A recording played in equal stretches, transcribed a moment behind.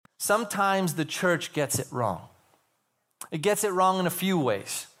sometimes the church gets it wrong. It gets it wrong in a few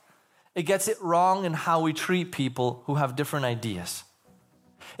ways. It gets it wrong in how we treat people who have different ideas.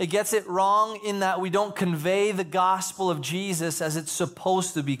 It gets it wrong in that we don't convey the gospel of Jesus as it's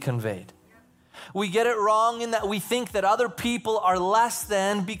supposed to be conveyed. We get it wrong in that we think that other people are less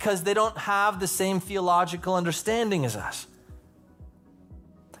than because they don't have the same theological understanding as us.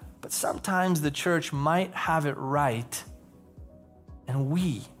 But sometimes the church might have it right, and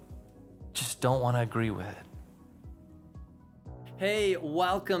we just don't want to agree with it. Hey,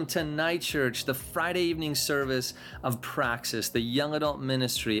 welcome to Night Church, the Friday evening service of Praxis, the young adult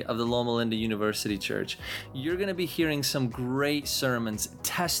ministry of the Loma Linda University Church. You're going to be hearing some great sermons,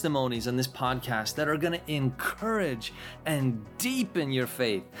 testimonies on this podcast that are going to encourage and deepen your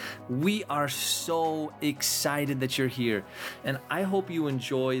faith. We are so excited that you're here, and I hope you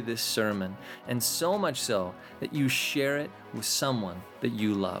enjoy this sermon, and so much so that you share it with someone that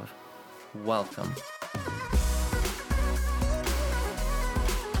you love. Welcome.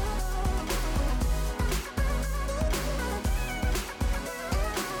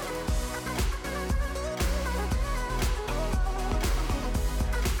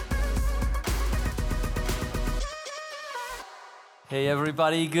 Hey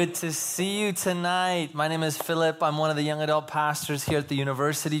everybody, good to see you tonight. My name is Philip. I'm one of the young adult pastors here at the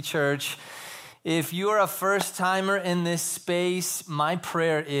University Church. If you are a first timer in this space, my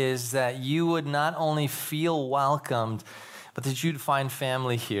prayer is that you would not only feel welcomed, but that you'd find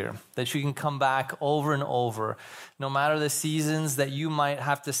family here, that you can come back over and over. No matter the seasons that you might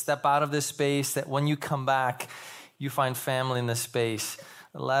have to step out of this space, that when you come back, you find family in this space.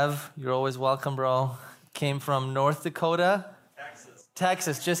 Lev, you're always welcome, bro. Came from North Dakota.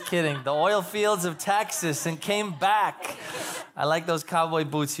 Texas, just kidding. The oil fields of Texas and came back. I like those cowboy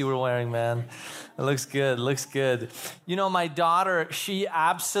boots you were wearing, man. It looks good, looks good. You know, my daughter, she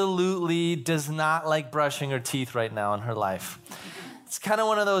absolutely does not like brushing her teeth right now in her life. It's kind of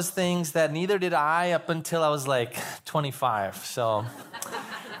one of those things that neither did I up until I was like 25. So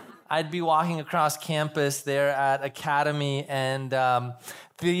I'd be walking across campus there at Academy, and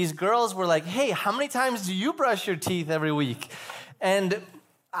these girls were like, hey, how many times do you brush your teeth every week? And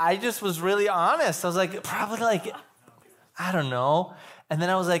I just was really honest. I was like, probably like, I don't know. And then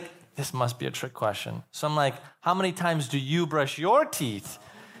I was like, this must be a trick question. So I'm like, how many times do you brush your teeth?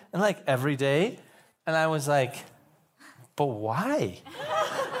 And like, every day. And I was like, but why?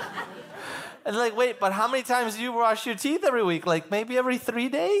 And like, wait, but how many times do you brush your teeth every week? Like maybe every 3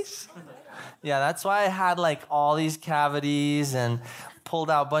 days? Yeah, that's why I had like all these cavities and pulled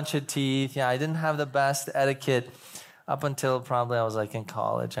out a bunch of teeth. Yeah, I didn't have the best etiquette up until probably I was like in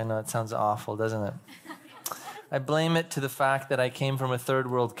college. I know it sounds awful, doesn't it? I blame it to the fact that I came from a third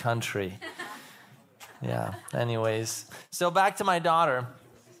world country. Yeah, anyways. So back to my daughter.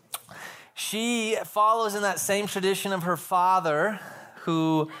 She follows in that same tradition of her father,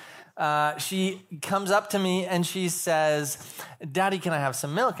 who she comes up to me and she says, Daddy, can I have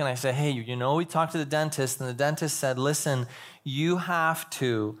some milk? And I say, hey, you know, we talked to the dentist, and the dentist said, listen, you have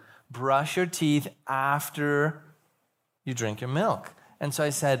to brush your teeth after you drink your milk. And so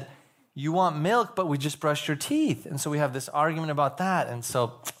I said, you want milk, but we just brushed your teeth. And so we have this argument about that. And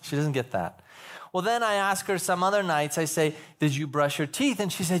so she doesn't get that. Well, then I ask her some other nights, I say, did you brush your teeth?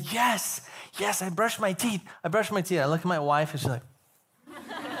 And she said, yes, I brushed my teeth. I look at my wife and she's like,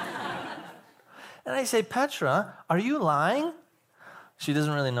 and I say, Petra, are you lying? She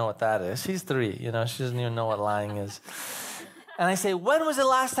doesn't really know what that is. She's 3, you know, she doesn't even know what lying is. And I say, when was the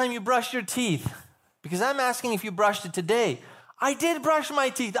last time you brushed your teeth? Because I'm asking if you brushed it today. I did brush my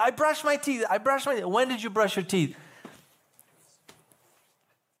teeth. I brushed my teeth. When did you brush your teeth?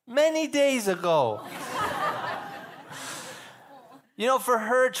 Many days ago. You know, for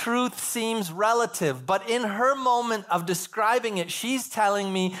her, truth seems relative, but in her moment of describing it, she's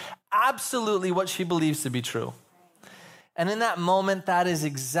telling me absolutely what she believes to be true. And in that moment, that is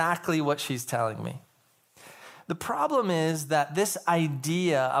exactly what she's telling me. The problem is that this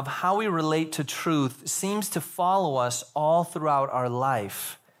idea of how we relate to truth seems to follow us all throughout our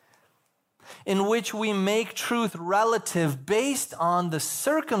life, in which we make truth relative based on the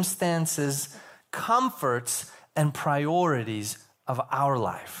circumstances, comforts, and priorities of our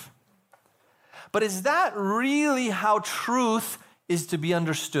life. But is that really how truth is to be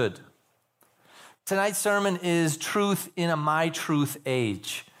understood? Tonight's sermon is Truth in a My Truth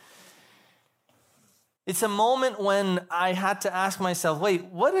Age. It's a moment when I had to ask myself, wait,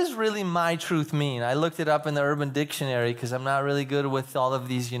 what does really my truth mean? I looked it up in the Urban Dictionary because I'm not really good with all of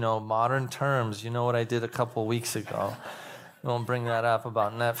these, modern terms. You know what I did a couple weeks ago. I won't bring that up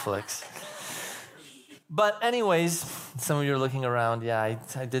about Netflix. But anyways, some of you are looking around. Yeah,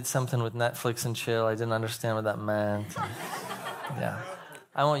 I did something with Netflix and chill. I didn't understand what that meant. Yeah,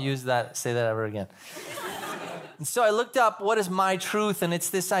 I won't say that ever again. And so I looked up what is my truth, and it's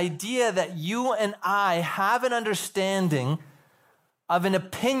this idea that you and I have an understanding of an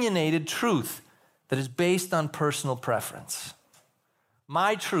opinionated truth that is based on personal preference.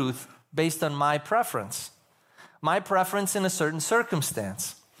 My truth based on my preference. My preference in a certain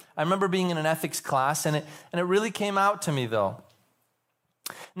circumstance. I remember being in an ethics class, and it really came out to me, though.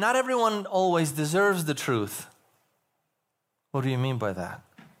 Not everyone always deserves the truth. What do you mean by that?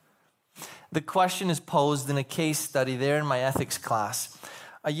 The question is posed in a case study there in my ethics class.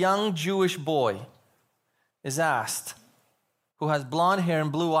 A young Jewish boy is asked, who has blonde hair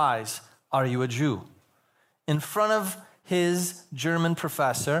and blue eyes, "Are you a Jew?" in front of his German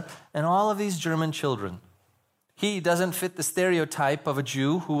professor and all of these German children. He doesn't fit the stereotype of a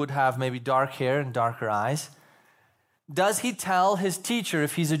Jew who would have maybe dark hair and darker eyes. Does he tell his teacher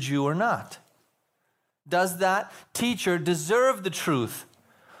if he's a Jew or not? Does that teacher deserve the truth?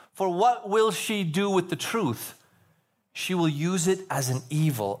 For what will she do with the truth? She will use it as an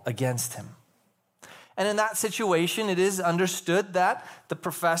evil against him. And in that situation, it is understood that the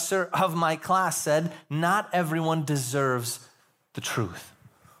professor of my class said, not everyone deserves the truth.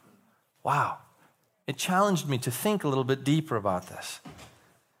 Wow. It challenged me to think a little bit deeper about this.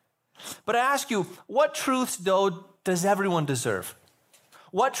 But I ask you, what truths, though, does everyone deserve?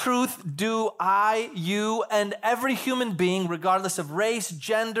 What truth do I, you, and every human being, regardless of race,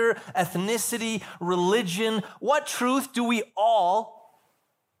 gender, ethnicity, religion, what truth do we all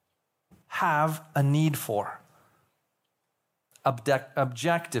have a need for?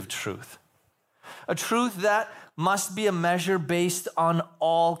 Objective truth. A truth that must be a measure based on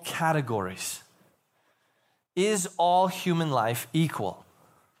all categories. Is all human life equal?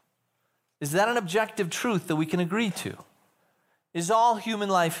 Is that an objective truth that we can agree to? Is all human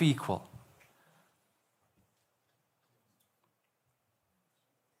life equal?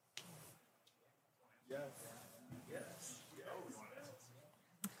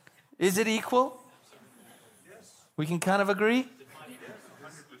 Is it equal? We can kind of agree?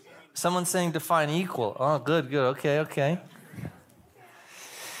 Someone's saying define equal. Oh, good. Okay.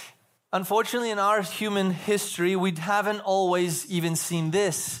 Unfortunately, in our human history, we haven't always even seen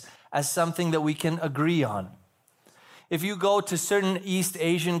this as something that we can agree on. If you go to certain East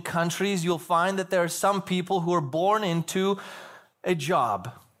Asian countries, you'll find that there are some people who are born into a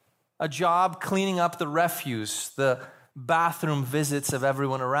job cleaning up the refuse, the bathroom visits of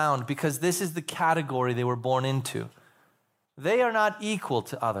everyone around, because this is the category they were born into. They are not equal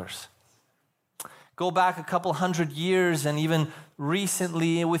to others. Go back a couple hundred years, and even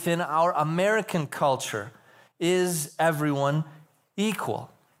recently within our American culture, is everyone equal?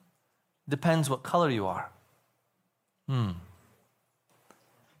 Depends what color you are.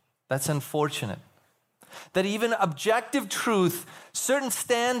 That's unfortunate. That even objective truth, certain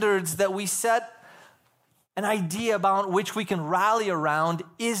standards that we set an idea about which we can rally around,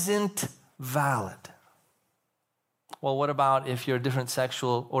 isn't valid. Well, what about if you're a different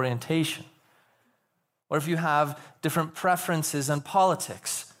sexual orientation? Or if you have different preferences on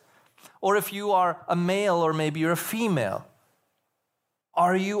politics? Or if you are a male or maybe you're a female?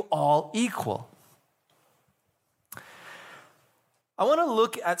 Are you all equal? I want to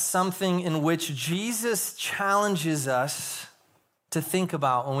look at something in which Jesus challenges us to think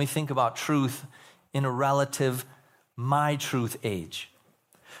about when we think about truth in a relative my truth age.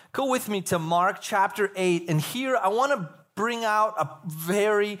 Go with me to Mark chapter 8, and here I want to bring out a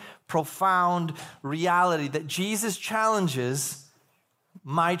very profound reality that Jesus challenges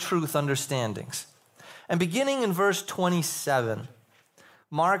my truth understandings. And beginning in verse 27,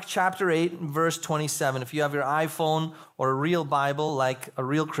 Mark chapter 8, verse 27. If you have your iPhone or a real Bible like a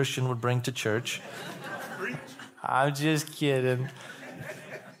real Christian would bring to church. I'm just kidding.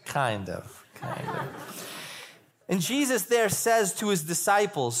 Kind of. And Jesus there says to his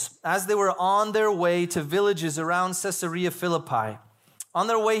disciples, as they were on their way to villages around Caesarea Philippi, on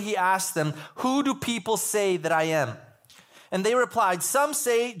their way he asked them, "Who do people say that I am?" And they replied, "Some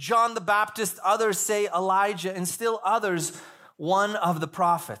say John the Baptist, others say Elijah, and still others one of the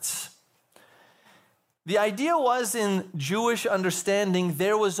prophets." The idea was, in Jewish understanding,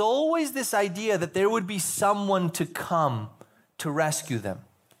 there was always this idea that there would be someone to come to rescue them.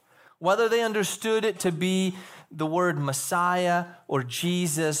 Whether they understood it to be the word Messiah or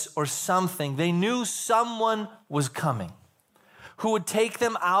Jesus or something, they knew someone was coming who would take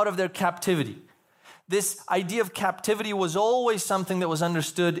them out of their captivity. This idea of captivity was always something that was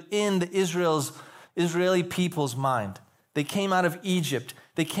understood in the Israeli people's mind. They came out of Egypt.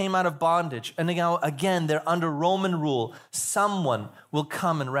 They They came out of bondage. And now, again, they're under Roman rule. Someone will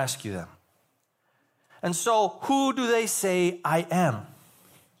come and rescue them. And so, who do they say I am?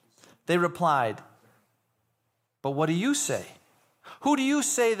 They replied, but what do you say? Who do you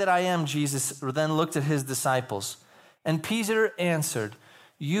say that I am? Jesus then looked at his disciples. And Peter answered,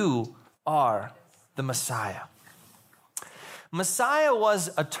 you are the Messiah. Messiah was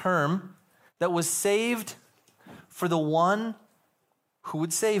a term that was saved for the one who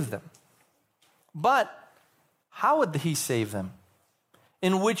would save them. But how would he save them?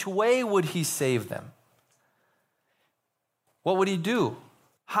 In which way would he save them? What would he do?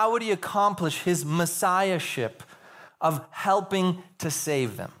 How would he accomplish his messiahship of helping to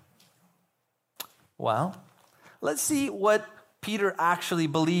save them? Well, let's see what Peter actually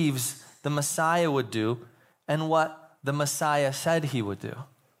believes the Messiah would do and what the Messiah said he would do.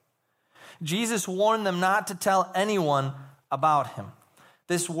 Jesus warned them not to tell anyone about him.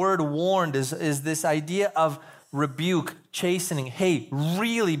 This word warned is this idea of rebuke, chastening. Hey,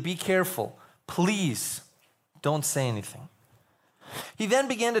 really be careful. Please don't say anything. He then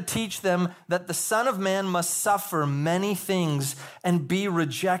began to teach them that the Son of Man must suffer many things and be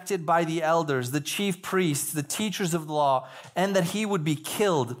rejected by the elders, the chief priests, the teachers of the law, and that he would be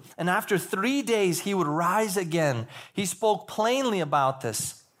killed. And after 3 days, he would rise again. He spoke plainly about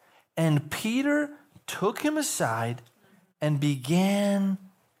this. And Peter took him aside and began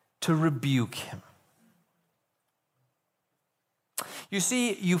to rebuke him. You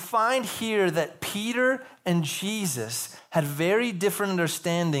see, you find here that Peter and Jesus had very different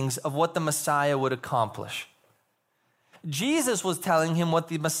understandings of what the Messiah would accomplish. Jesus was telling him what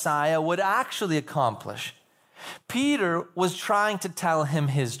the Messiah would actually accomplish. Peter was trying to tell him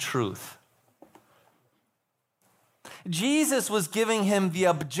his truth. Jesus was giving him the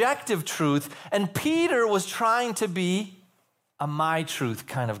objective truth, and Peter was trying to be a my truth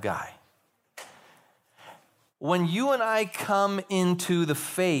kind of guy. When you and I come into the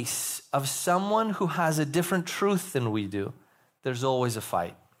face of someone who has a different truth than we do, there's always a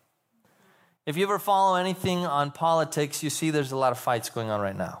fight. If you ever follow anything on politics, you see there's a lot of fights going on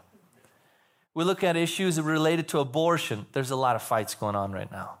right now. We look at issues related to abortion, there's a lot of fights going on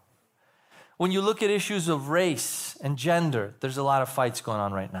right now. When you look at issues of race and gender, there's a lot of fights going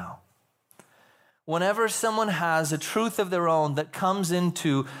on right now. Whenever someone has a truth of their own that comes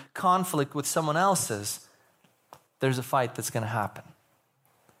into conflict with someone else's, there's a fight that's going to happen.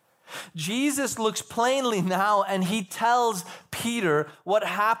 Jesus looks plainly now and he tells Peter what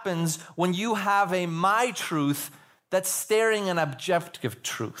happens when you have a my truth that's staring an objective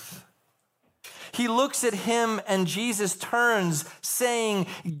truth. He looks at him and Jesus turns saying,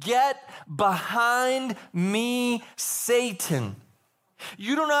 "Get behind me, Satan.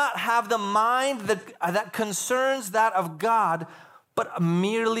 You do not have the mind that concerns that of God, but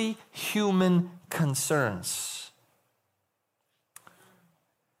merely human concerns."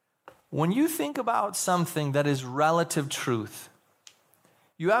 When you think about something that is relative truth,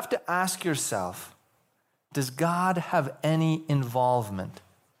 you have to ask yourself, does God have any involvement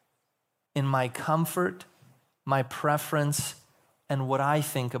in my comfort, my preference, and what I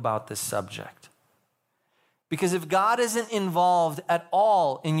think about this subject? Because if God isn't involved at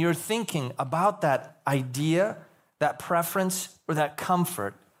all in your thinking about that idea, that preference, or that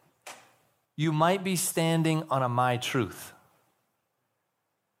comfort, you might be standing on a my truth.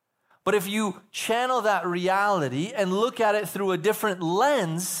 But if you channel that reality and look at it through a different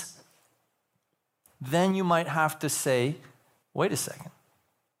lens, then you might have to say, wait a second,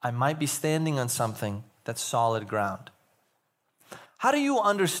 I might be standing on something that's solid ground. How do you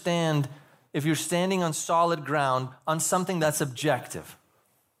understand if you're standing on solid ground on something that's objective?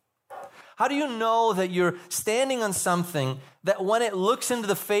 How do you know that you're standing on something that when it looks into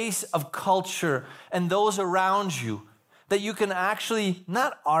the face of culture and those around you, that you can actually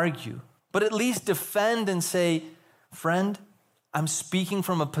not argue, but at least defend and say, friend, I'm speaking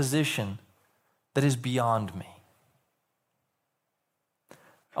from a position that is beyond me.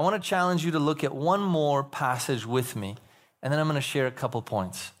 I want to challenge you to look at one more passage with me, and then I'm going to share a couple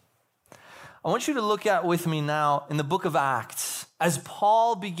points. I want you to look at with me now in the book of Acts, as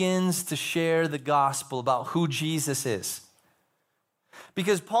Paul begins to share the gospel about who Jesus is.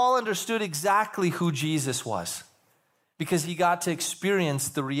 Because Paul understood exactly who Jesus was, because he got to experience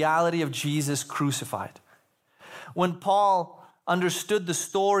the reality of Jesus crucified. When Paul understood the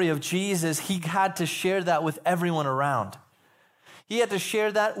story of Jesus, he had to share that with everyone around. He had to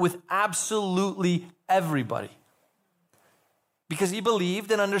share that with absolutely everybody. because he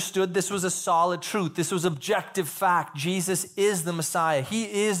believed and understood this was a solid truth. This was objective fact. Jesus is the Messiah. He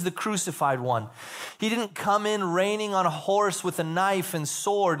is the crucified one. He didn't come in reigning on a horse with a knife and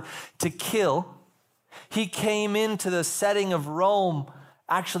sword to kill. He came into the setting of Rome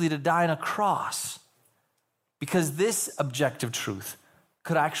actually to die on a cross, because this objective truth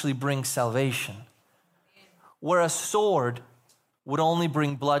could actually bring salvation, where a sword would only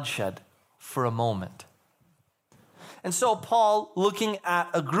bring bloodshed for a moment. And so Paul, looking at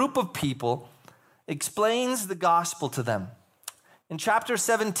a group of people, explains the gospel to them. In chapter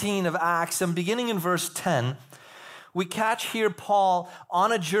 17 of Acts, and beginning in verse 10, we catch here Paul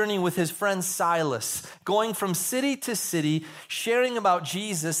on a journey with his friend Silas, going from city to city, sharing about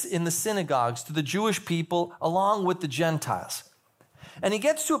Jesus in the synagogues to the Jewish people along with the Gentiles. And he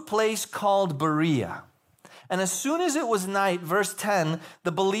gets to a place called Berea. And as soon as it was night, verse 10,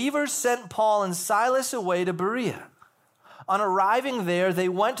 the believers sent Paul and Silas away to Berea. On arriving there, they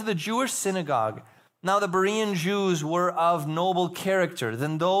went to the Jewish synagogue. Now the Berean Jews were of noble character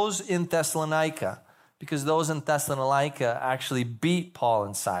than those in Thessalonica, because those in Thessalonica actually beat Paul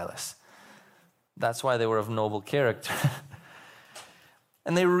and Silas. That's why they were of noble character.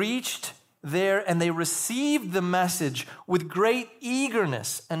 And they reached there and they received the message with great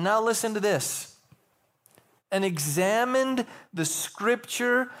eagerness. And now listen to this. And examined the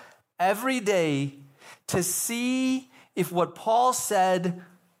scripture every day to see if what Paul said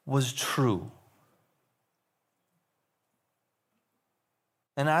was true.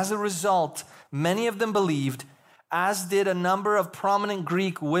 And as a result, many of them believed, as did a number of prominent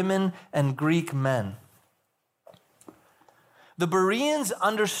Greek women and Greek men. The Bereans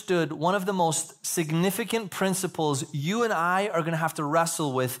understood one of the most significant principles you and I are going to have to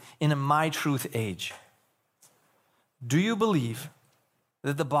wrestle with in a My Truth age. Do you believe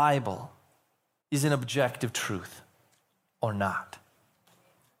that the Bible is an objective truth or not?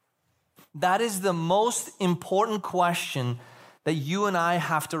 That is the most important question that you and I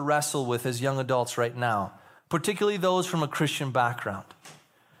have to wrestle with as young adults right now, particularly those from a Christian background.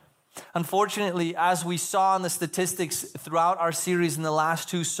 Unfortunately, as we saw in the statistics throughout our series in the last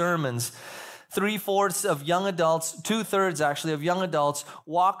two sermons, 3/4 of young adults, 2/3 actually of young adults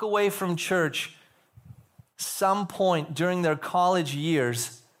walk away from church some point during their college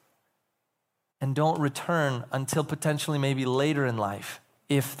years and don't return until potentially maybe later in life,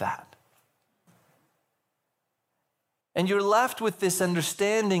 if that. And you're left with this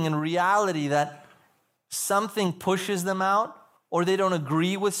understanding and reality that something pushes them out, or they don't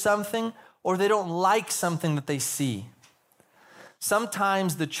agree with something, or they don't like something that they see.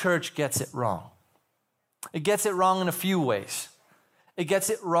 Sometimes the church gets it wrong. It gets it wrong in a few ways. It gets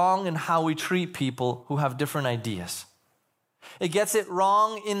it wrong in how we treat people who have different ideas. It gets it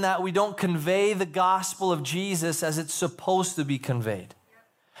wrong in that we don't convey the gospel of Jesus as it's supposed to be conveyed.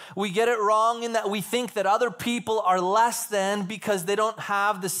 We get it wrong in that we think that other people are less than because they don't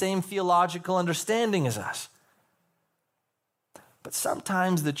have the same theological understanding as us. But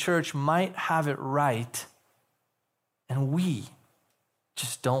sometimes the church might have it right, and we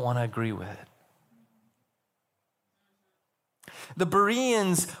just don't want to agree with it. The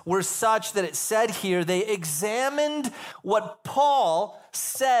Bereans were such that it said here they examined what Paul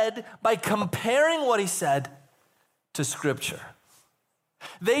said by comparing what he said to Scripture.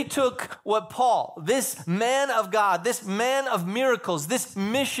 They took what Paul, this man of God, this man of miracles, this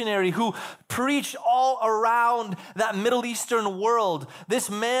missionary who preached all around that Middle Eastern world, this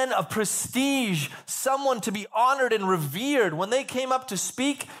man of prestige, someone to be honored and revered. When they came up to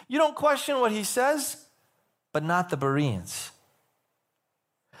speak, you don't question what he says, but not the Bereans.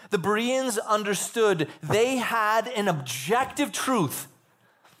 The Bereans understood they had an objective truth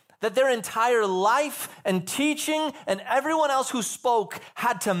that their entire life and teaching and everyone else who spoke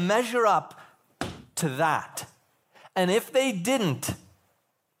had to measure up to that. And if they didn't,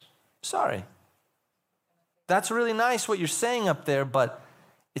 sorry, that's really nice what you're saying up there, but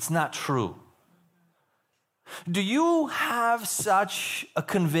it's not true. Do you have such a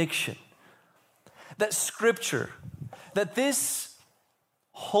conviction that Scripture, that this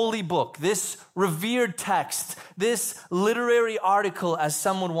holy book, this revered text, this literary article, as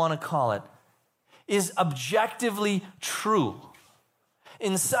some would want to call it, is objectively true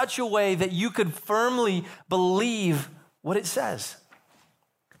in such a way that you could firmly believe what it says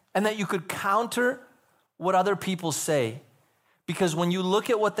and that you could counter what other people say? Because when you look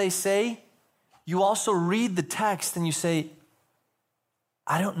at what they say, you also read the text and you say,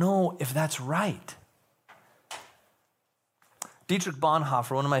 I don't know if that's right. Dietrich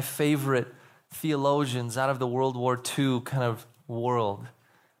Bonhoeffer, one of my favorite theologians out of the World War II kind of world,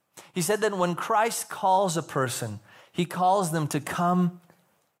 he said that when Christ calls a person, He calls them to come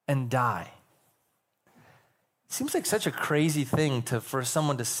and die. It seems like such a crazy thing for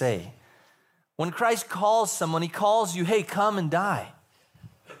someone to say. When Christ calls someone, he calls you, hey, come and die.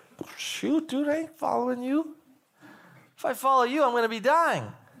 Shoot, dude, I ain't following you. If I follow you, I'm going to be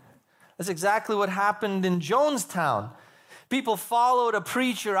dying. That's exactly what happened in Jonestown. People followed a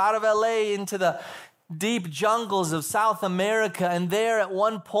preacher out of LA into the deep jungles of South America, and there at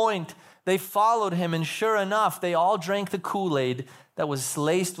one point, they followed him, and sure enough, they all drank the Kool-Aid that was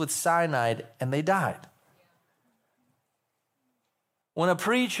laced with cyanide, and they died. When a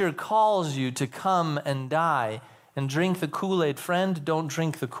preacher calls you to come and die and drink the Kool-Aid, friend, don't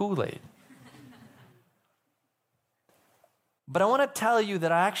drink the Kool-Aid. But I want to tell you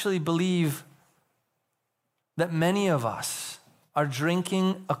that I actually believe that many of us are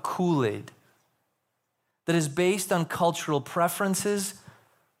drinking a Kool-Aid that is based on cultural preferences,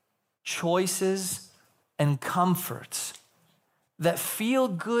 choices, and comforts that feel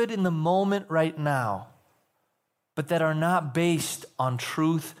good in the moment right now, but that are not based on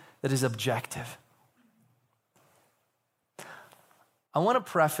truth that is objective. I want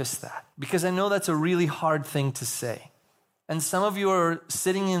to preface that because I know that's a really hard thing to say. And some of you are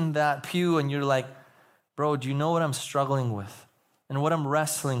sitting in that pew and you're like, bro, do you know what I'm struggling with and what I'm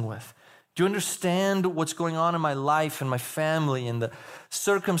wrestling with? Do you understand what's going on in my life and my family and the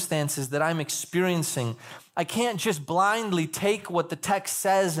circumstances that I'm experiencing? I can't just blindly take what the text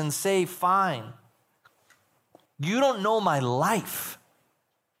says and say, fine. You don't know my life.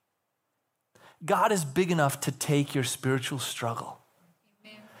 God is big enough to take your spiritual struggle.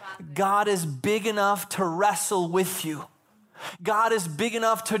 God is big enough to wrestle with you. God is big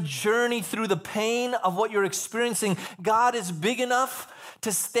enough to journey through the pain of what you're experiencing. God is big enough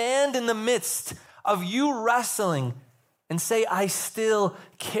to stand in the midst of you wrestling and say, I still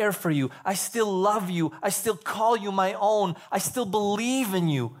care for you. I still love you. I still call you my own. I still believe in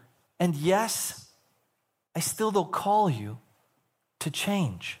you. And yes, I still don't call you to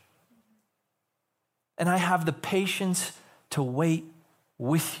change. And I have the patience to wait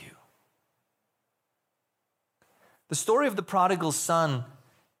with you. The story of the prodigal son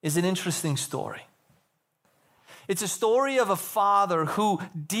is an interesting story. It's a story of a father who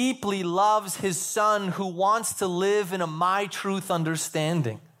deeply loves his son, who wants to live in a my truth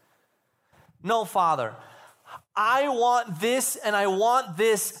understanding. No, Father, I want this and I want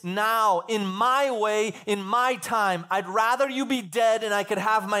this now, in my way, in my time. I'd rather you be dead and I could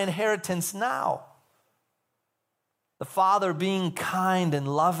have my inheritance now. The father being kind and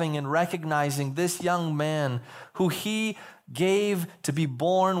loving and recognizing this young man who he gave to be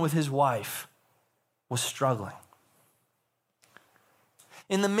born with his wife was struggling.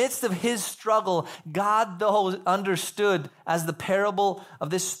 In the midst of his struggle, God, though, understood as the parable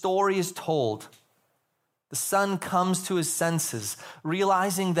of this story is told. The son comes to his senses,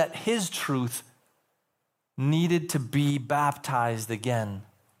 realizing that his truth needed to be baptized again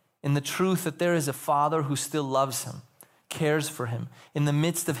in the truth that there is a father who still loves him, cares for him in the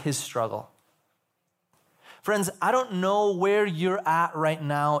midst of his struggle. Friends, I don't know where you're at right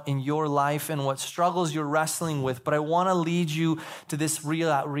now in your life and what struggles you're wrestling with, but I want to lead you to this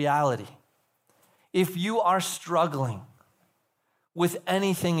reality. If you are struggling with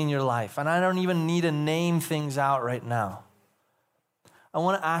anything in your life, and I don't even need to name things out right now, I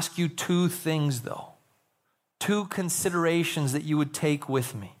want to ask you two things though, two considerations that you would take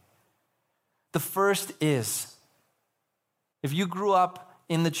with me. The first is, if you grew up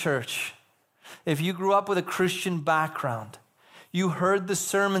in the church, if you grew up with a Christian background, you heard the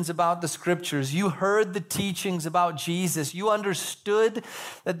sermons about the scriptures, you heard the teachings about Jesus, you understood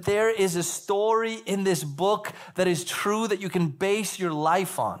that there is a story in this book that is true that you can base your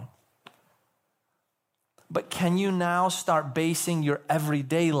life on. But can you now start basing your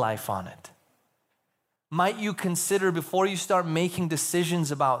everyday life on it? Might you consider before you start making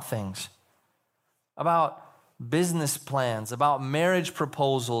decisions about things, about business plans, about marriage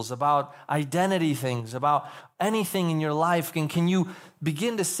proposals, about identity things, about anything in your life, can you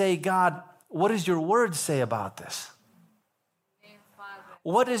begin to say, God, what does your word say about this?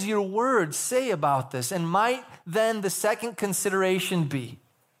 What does your word say about this? And might then the second consideration be,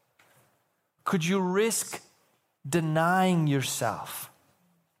 could you risk denying yourself,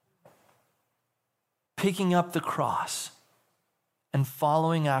 picking up the cross and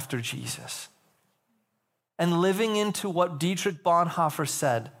following after Jesus? And living into what Dietrich Bonhoeffer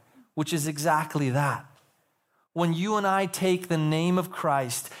said, which is exactly that. When you and I take the name of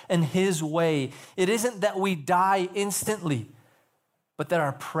Christ and his way, it isn't that we die instantly, but that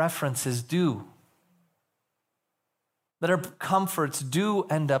our preferences do. That our comforts do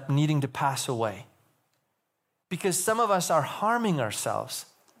end up needing to pass away. because some of us are harming ourselves.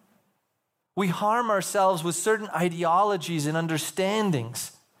 We harm ourselves with certain ideologies and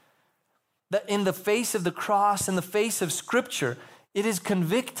understandings that in the face of the cross, in the face of Scripture, it is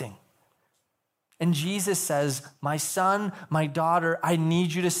convicting. And Jesus says, my son, my daughter, I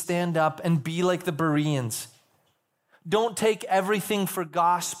need you to stand up and be like the Bereans. Don't take everything for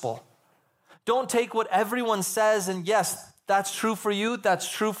gospel. Don't take what everyone says and yes, that's true for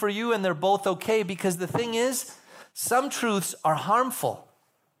you, and they're both okay, because the thing is, some truths are harmful.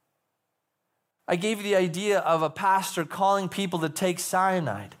 I gave you the idea of a pastor calling people to take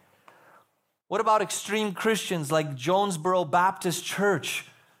cyanide. What about extreme Christians like Jonesboro Baptist Church,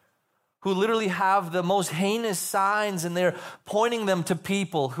 who literally have the most heinous signs and they're pointing them to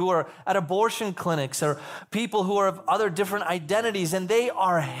people who are at abortion clinics or people who are of other different identities, and they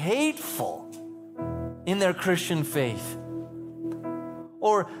are hateful in their Christian faith?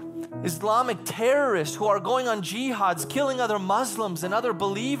 Or Islamic terrorists who are going on jihads, killing other Muslims and other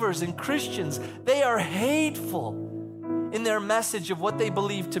believers and Christians. They are hateful in their message of what they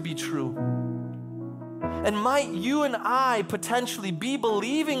believe to be true. And might you and I potentially be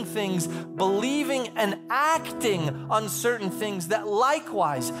believing things, believing and acting on certain things that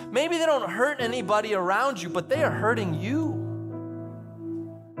likewise, maybe they don't hurt anybody around you, but they are hurting you.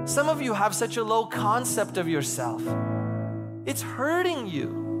 Some of you have such a low concept of yourself. It's hurting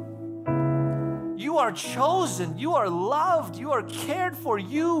you. You are chosen, you are loved, you are cared for,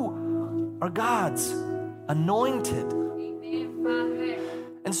 you are God's anointed.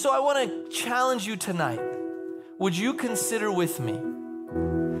 And so I want to challenge you tonight. Would you consider with me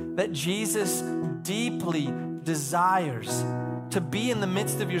that Jesus deeply desires to be in the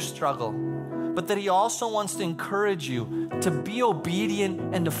midst of your struggle, but that he also wants to encourage you to be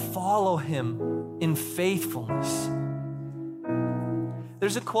obedient and to follow him in faithfulness?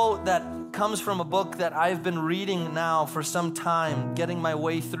 There's a quote that comes from a book that I've been reading now for some time, getting my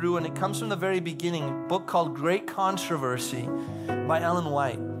way through, and it comes from the very beginning, a book called Great Controversy by Ellen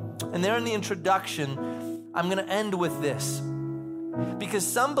White. And there in the introduction, I'm going to end with this. Because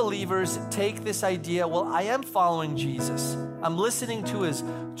some believers take this idea, well, I am following Jesus. I'm listening to his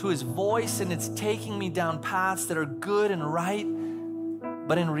voice, and it's taking me down paths that are good and right.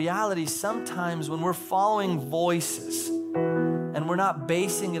 But in reality, sometimes when we're following voices and we're not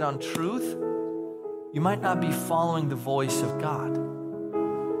basing it on truth, you might not be following the voice of God.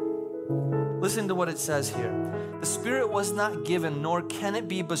 Listen to what it says here. The Spirit was not given, nor can it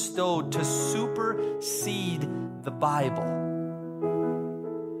be bestowed to supersede the Bible.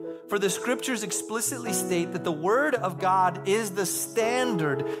 For the Scriptures explicitly state that the Word of God is the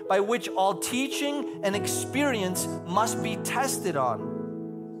standard by which all teaching and experience must be tested on.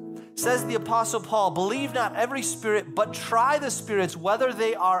 Says the Apostle Paul, believe not every spirit, but try the spirits whether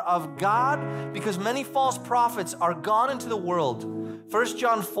they are of God, because many false prophets are gone into the world. 1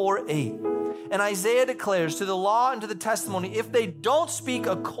 John 4:8. And Isaiah declares, to the law and to the testimony, if they don't speak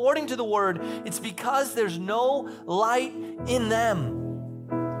according to the word, it's because there's no light in them.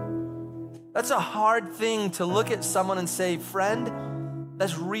 That's a hard thing to look at someone and say, friend,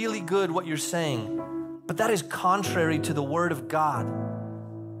 that's really good what you're saying, but that is contrary to the word of God.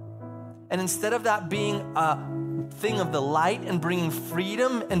 And instead of that being a thing of the light and bringing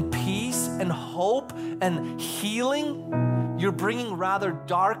freedom and peace and hope and healing, you're bringing rather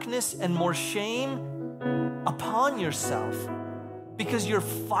darkness and more shame upon yourself, because you're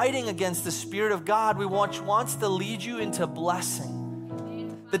fighting against the Spirit of God, which wants to lead you into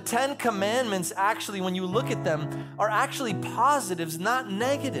blessing. The 10 Commandments, actually, when you look at them, are actually positives, not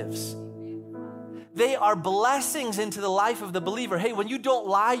negatives. They are blessings into the life of the believer. Hey, when you don't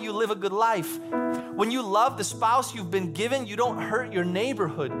lie, you live a good life. When you love the spouse you've been given, you don't hurt your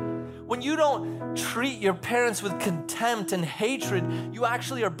neighborhood. When you don't treat your parents with contempt and hatred, you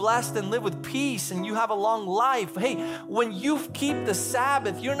actually are blessed and live with peace and you have a long life. Hey, when you keep the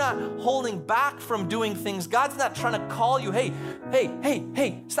Sabbath, you're not holding back from doing things. God's not trying to call you, hey,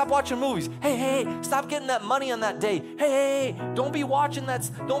 stop watching movies. Hey, stop getting that money on that day. Hey, don't be watching that,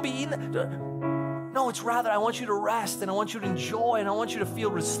 don't be eating that. No, it's rather, I want you to rest and I want you to enjoy and I want you to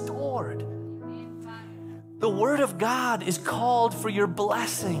feel restored. The Word of God is called for your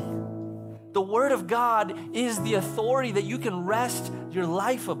blessing. The Word of God is the authority that you can rest your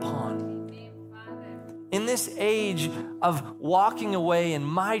life upon. In this age of walking away in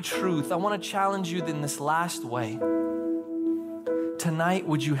my truth, I want to challenge you in this last way. Tonight,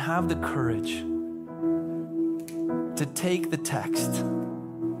 would you have the courage to take the text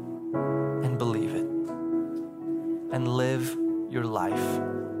and believe it and live your life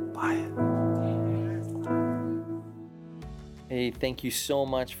by it? Hey, thank you so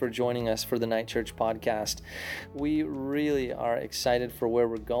much for joining us for the Night Church podcast. We really are excited for where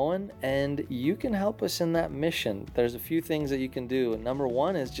we're going, and you can help us in that mission. There's a few things that you can do. Number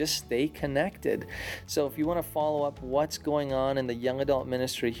one is just stay connected. So if you want to follow up what's going on in the young adult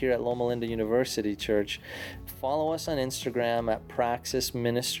ministry here at Loma Linda University Church, follow us on Instagram at Praxis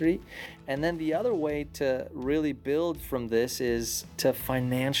Ministry. And then the other way to really build from this is to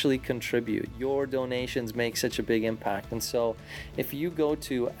financially contribute. Your donations make such a big impact. And so if you go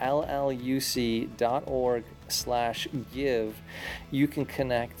to lluc.org/give, you can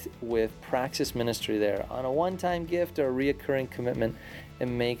connect with Praxis Ministry there on a one-time gift or a reoccurring commitment. It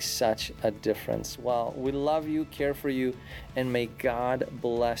makes such a difference. Well, we love you, care for you, and may God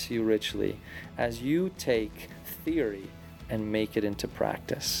bless you richly as you take theory and make it into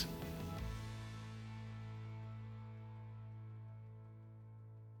practice.